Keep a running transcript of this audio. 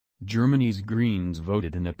Germany's Greens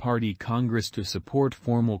voted in a party congress to support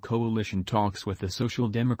formal coalition talks with the Social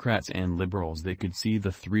Democrats and Liberals that could see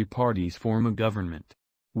the three parties form a government.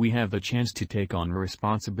 "We have the chance to take on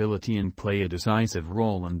responsibility and play a decisive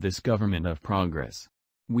role in this government of progress.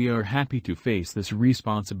 We are happy to face this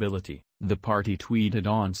responsibility," the party tweeted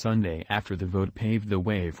on Sunday after the vote paved the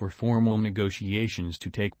way for formal negotiations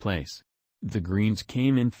to take place. The Greens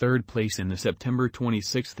came in third place in the September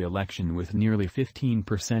 26 election with nearly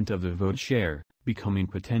 15% of the vote share, becoming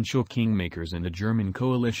potential kingmakers in a German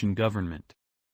coalition government.